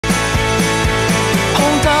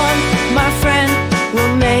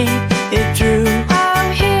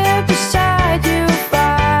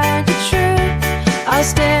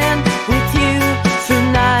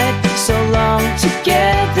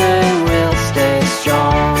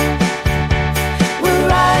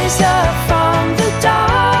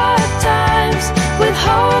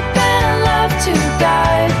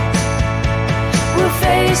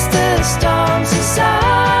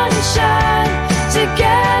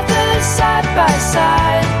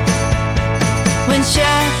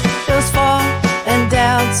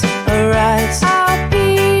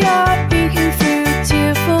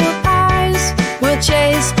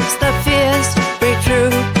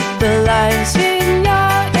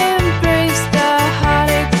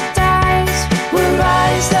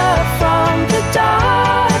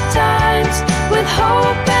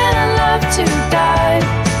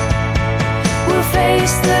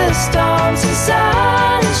the storms and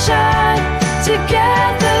sun and shine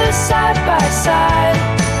together side by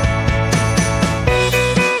side.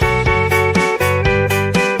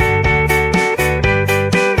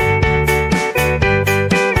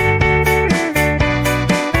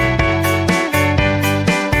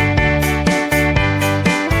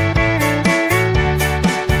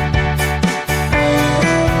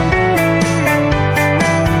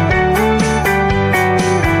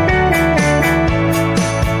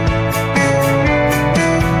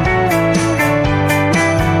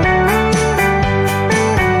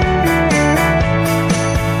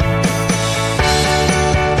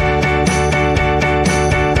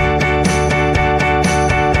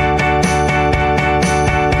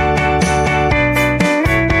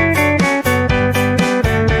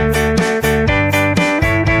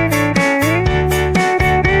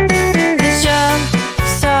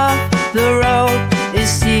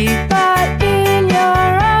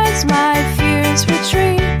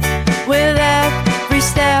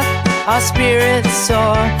 Our spirits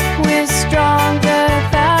soar, we're stronger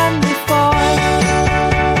than before.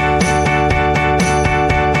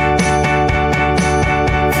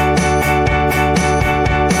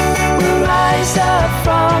 We'll rise up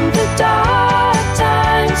from the dark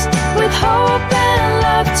times with hope and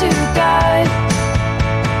love to guide.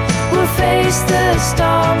 We'll face the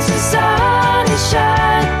storms and sun and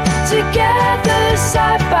shine together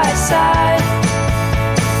side by side.